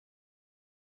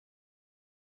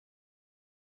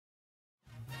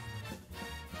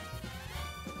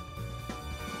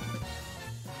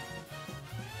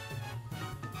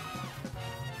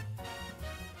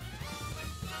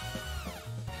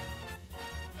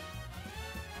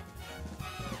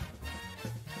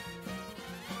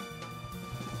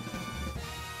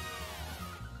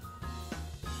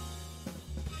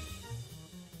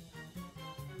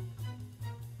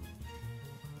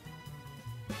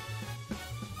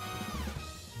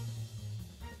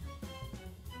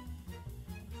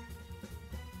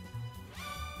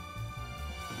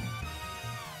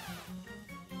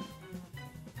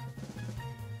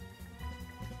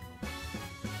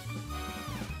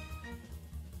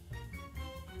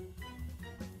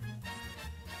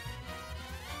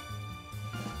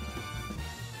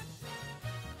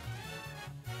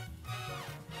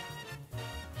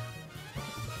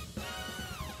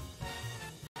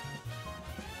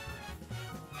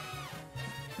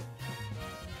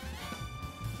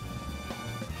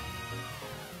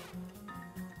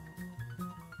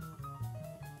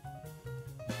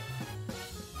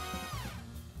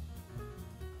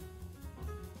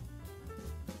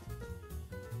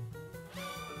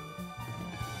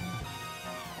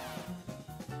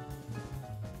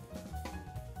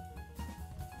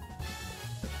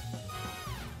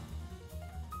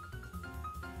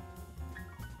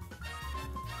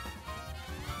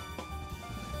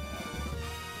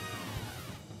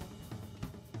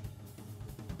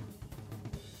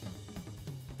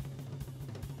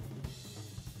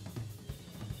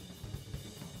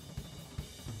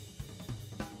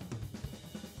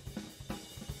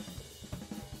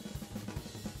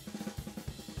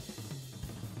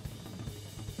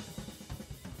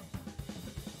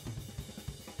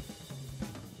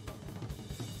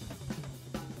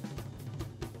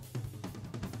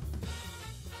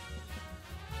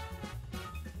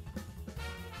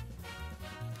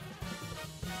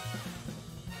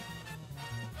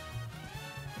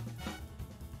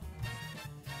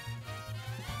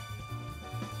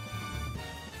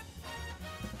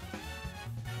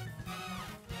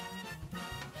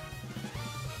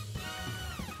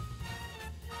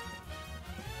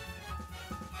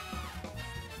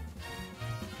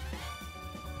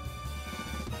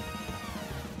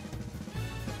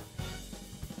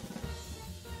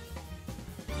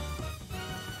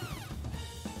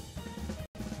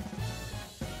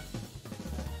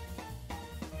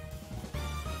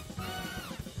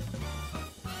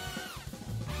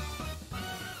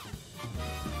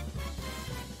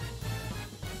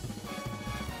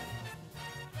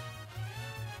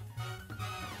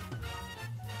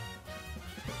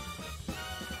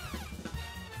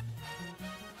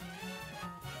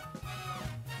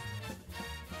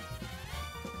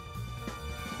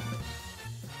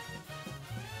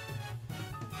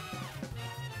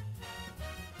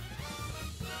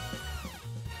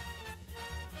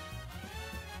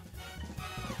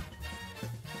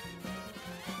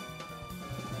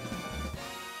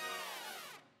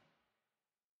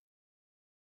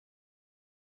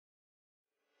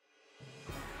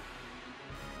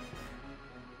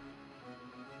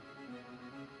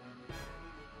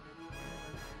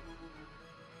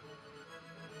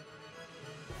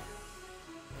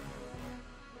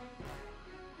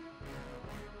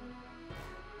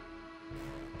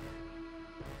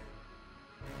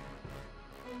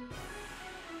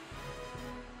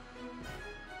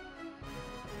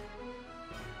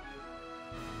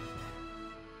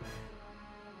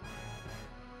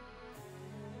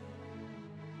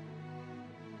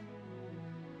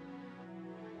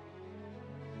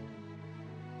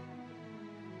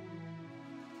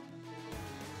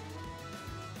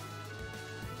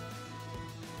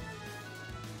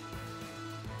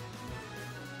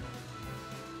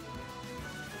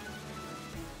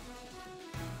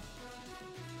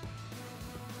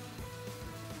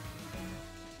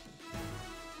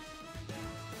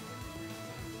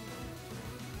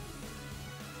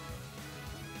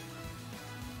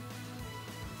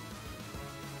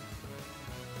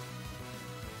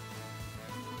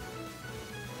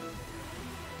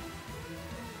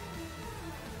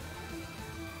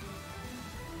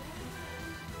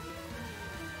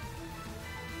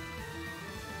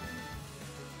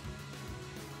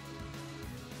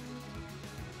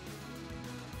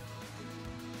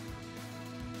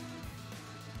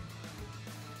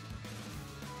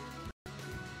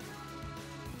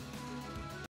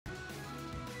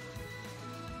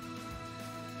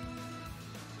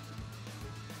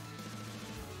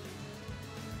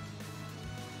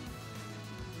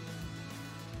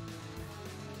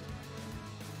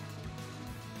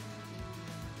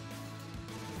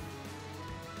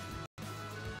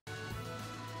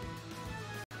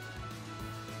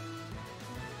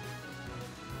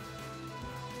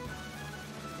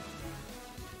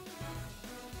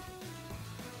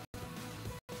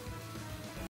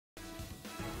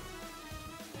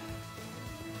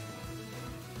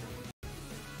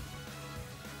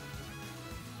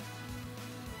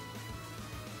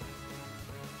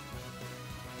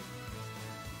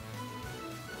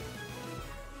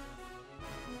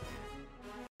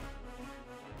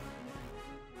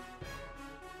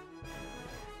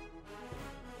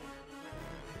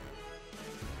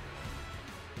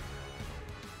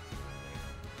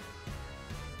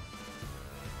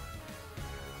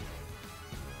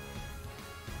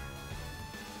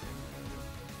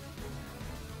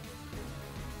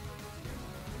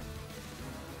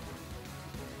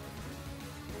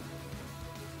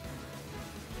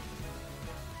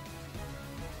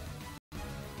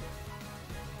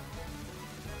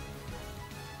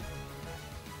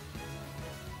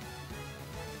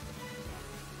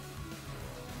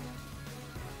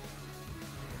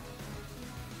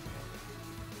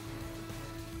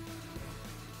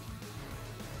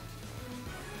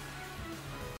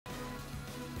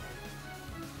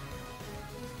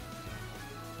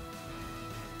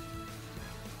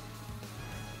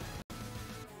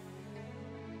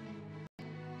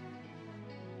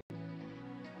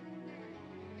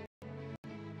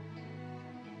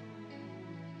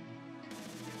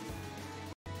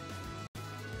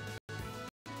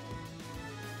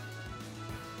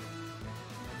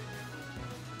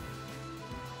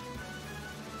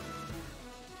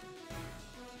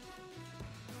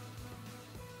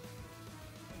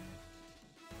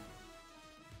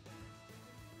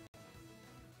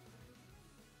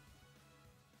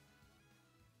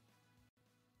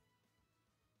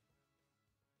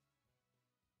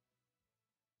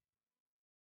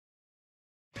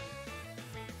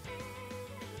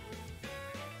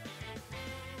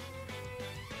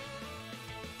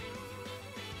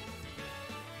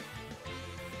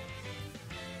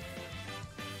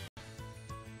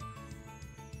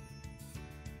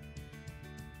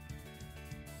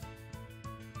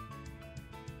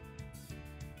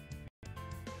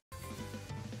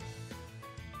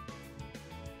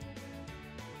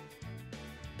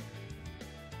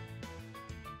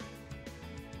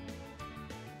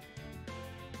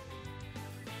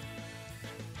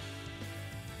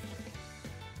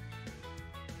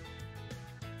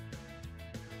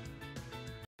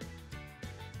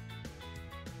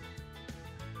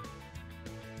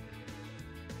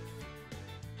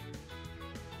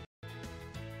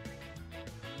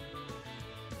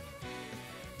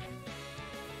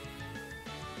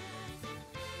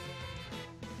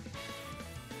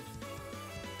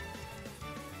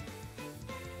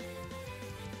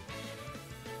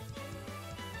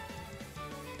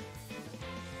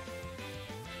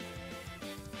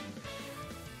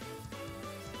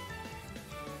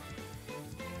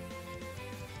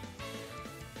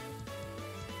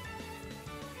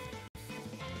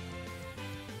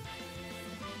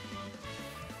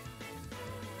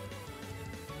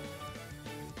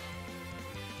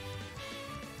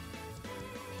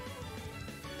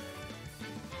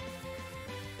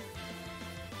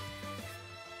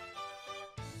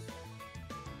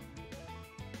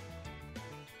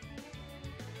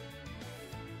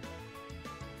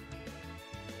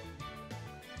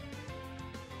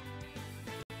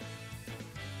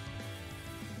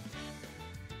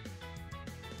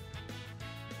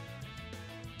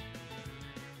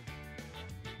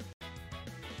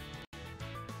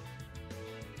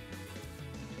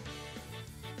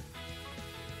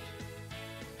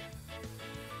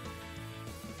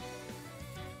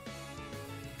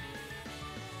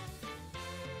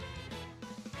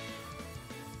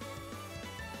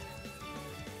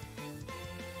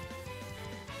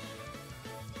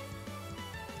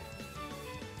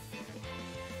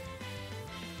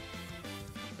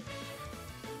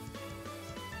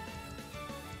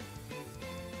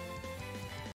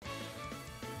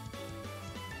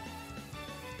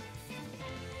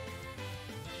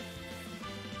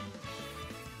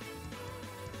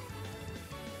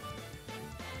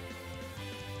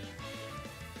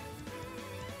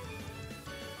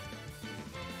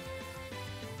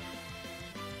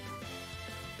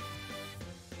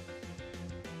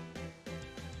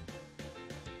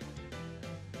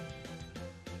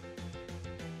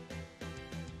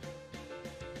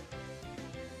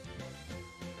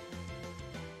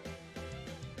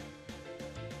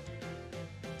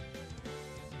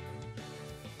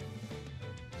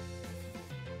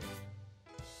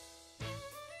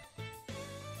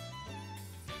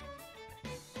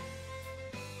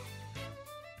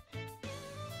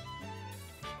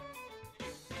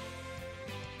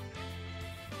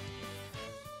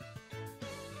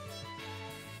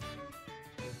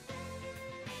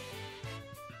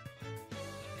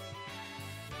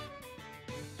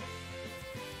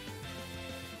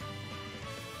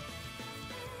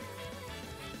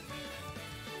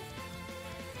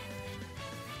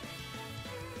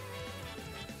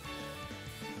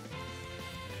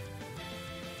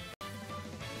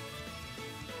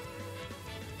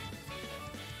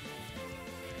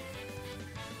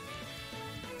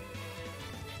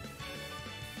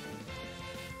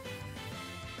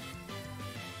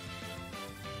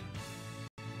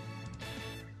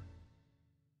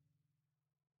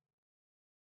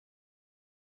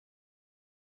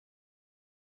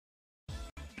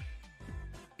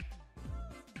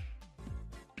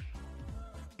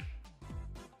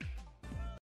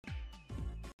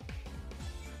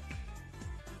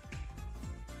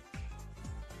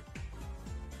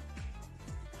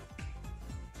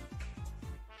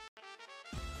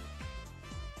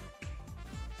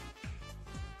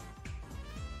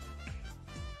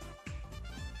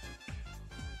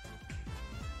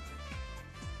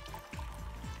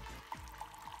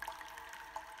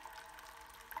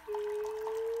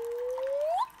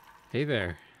Hey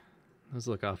there. Those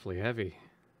look awfully heavy.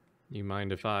 You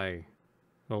mind if I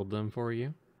hold them for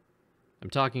you? I'm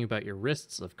talking about your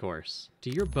wrists, of course. Do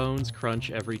your bones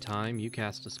crunch every time you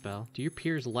cast a spell? Do your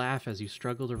peers laugh as you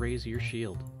struggle to raise your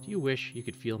shield? Do you wish you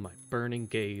could feel my burning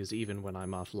gaze even when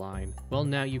I'm offline? Well,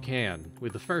 now you can,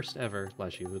 with the first ever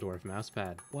Leshy the Dwarf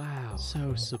mousepad. Wow.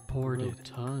 So supported.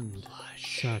 Rotund.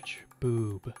 Such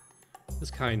boob.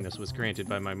 This kindness was granted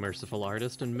by my merciful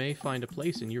artist and may find a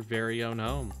place in your very own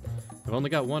home. I've only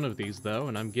got one of these, though,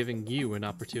 and I'm giving you an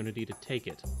opportunity to take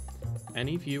it.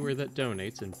 Any viewer that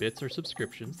donates in bits or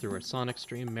subscriptions through our Sonic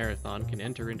Stream Marathon can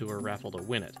enter into a raffle to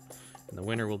win it, and the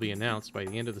winner will be announced by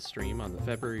the end of the stream on the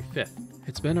February 5th.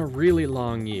 It's been a really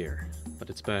long year, but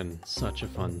it's been such a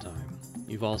fun time.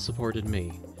 You've all supported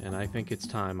me, and I think it's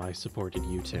time I supported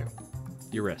you too.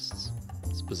 Your wrists,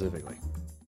 specifically.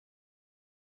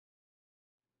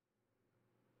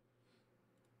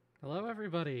 Hello,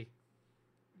 everybody.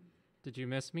 Did you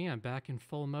miss me? I'm back in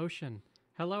full motion.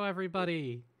 Hello,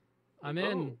 everybody. I'm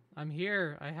in. I'm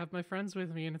here. I have my friends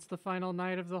with me, and it's the final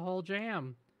night of the whole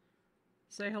jam.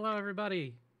 Say hello,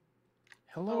 everybody.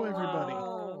 Hello, everybody.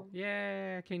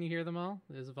 Yeah. Can you hear them all?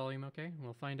 Is the volume okay?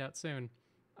 We'll find out soon.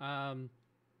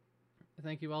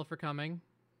 Thank you all for coming.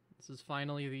 This is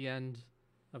finally the end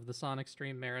of the Sonic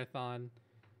Stream Marathon.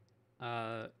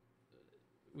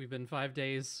 We've been 5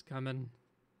 days coming.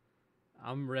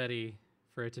 I'm ready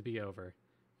for it to be over.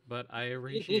 But I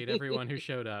appreciate everyone who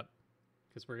showed up,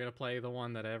 because we're going to play the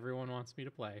one that everyone wants me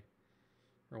to play,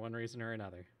 for one reason or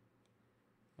another.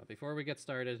 But before we get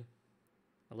started,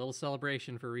 a little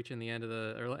celebration for reaching the end of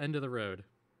the road.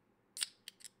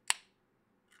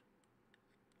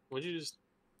 Would you just...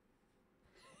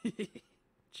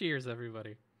 Cheers,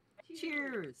 everybody.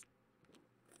 Cheers!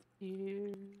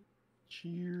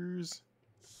 Cheers.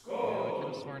 Yeah, I could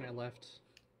have sworn I left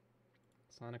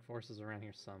Sonic Forces around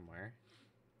here somewhere.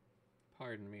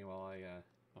 Pardon me while I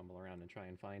fumble around and try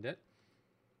and find it.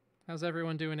 How's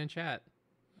everyone doing in chat?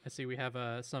 I see we have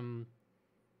some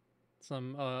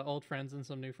old friends and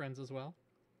some new friends as well.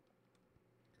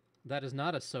 That is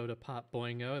not a soda pop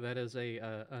boingo. That is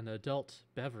an adult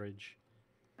beverage.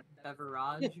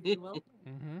 Beverage, if you will.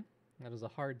 Mm-hmm. That is a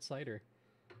hard cider.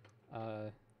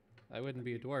 I wouldn't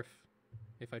be a dwarf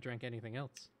if I drank anything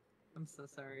else. I'm so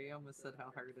sorry. I almost said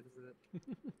how hard is it.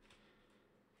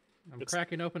 I'm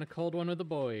cracking open a cold one with the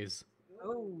boys.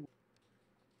 Oh.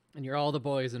 And you're all the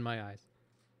boys in my eyes.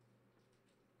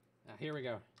 Here we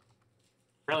go.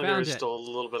 Apparently there is Found it. still a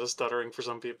little bit of stuttering for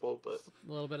some people, but... A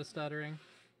little bit of stuttering.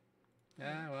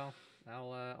 Yeah, well,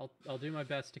 I'll do my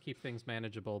best to keep things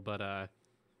manageable, but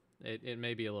it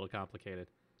may be a little complicated.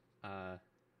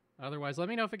 Otherwise, let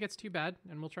me know if it gets too bad,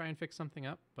 and we'll try and fix something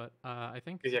up. But I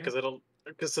think... Yeah,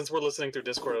 because since we're listening through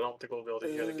Discord, I don't think we'll be able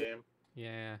to hear the game.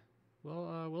 Yeah.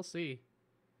 Well, we'll see.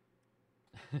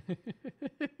 It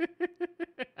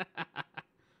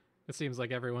seems like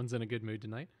everyone's in a good mood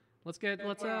tonight. Let's get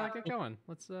going.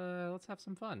 Let's have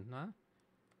some fun, huh?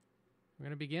 We're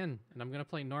gonna begin, and I'm gonna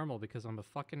play normal because I'm a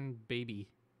fucking baby.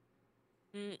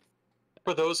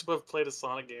 For those who have played a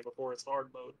Sonic game before, it's hard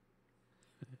mode.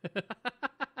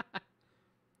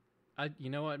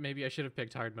 You know what? Maybe I should have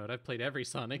picked hard mode. I've played every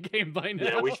Sonic game by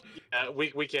now. Yeah,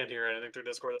 we can't hear anything through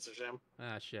Discord. That's a shame.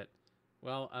 Ah, shit.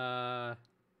 Well,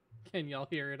 can y'all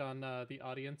hear it on the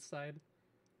audience side?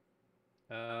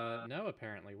 No,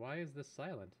 apparently. Why is this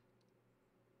silent?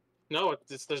 No,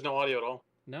 there's no audio at all.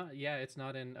 No, yeah, it's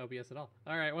not in OBS at all.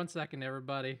 All right, 1 second,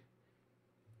 everybody.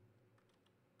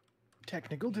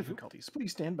 Technical difficulties.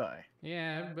 Please stand by.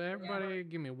 Yeah, everybody,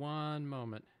 give me 1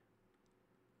 moment.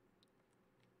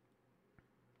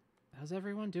 How's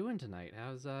everyone doing tonight?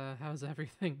 How's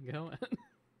everything going?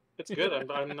 It's good.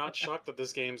 I'm not shocked that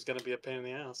this game's gonna be a pain in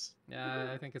the ass.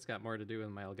 Yeah, I think it's got more to do with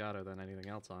my Elgato than anything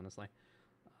else, honestly.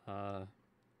 We'll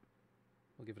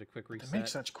give it a quick reset. To make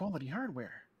such quality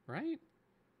hardware. Right?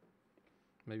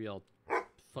 Maybe I'll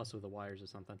fuss with the wires or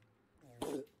something.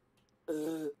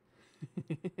 Alright.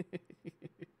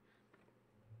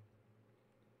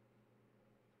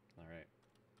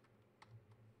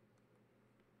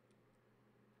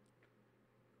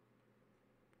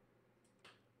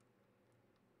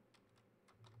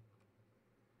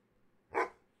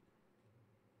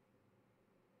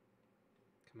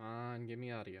 Come on, give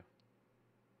me audio.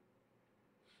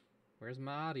 Where's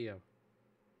my audio?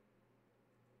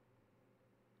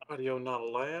 Audio not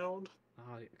allowed.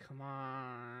 Audio, come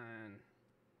on.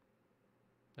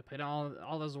 I put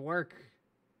all this work.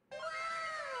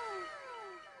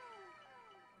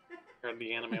 Heard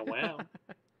the anime. Wow.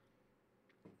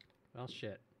 Well,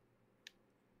 shit.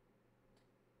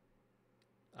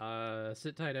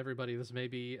 Sit tight, everybody. This may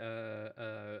be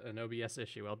an OBS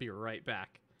issue. I'll be right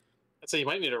back. I'd say you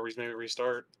might need to maybe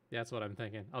restart. That's what I'm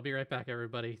thinking. I'll be right back,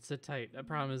 everybody. Sit tight. I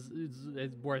promise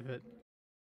it's worth it.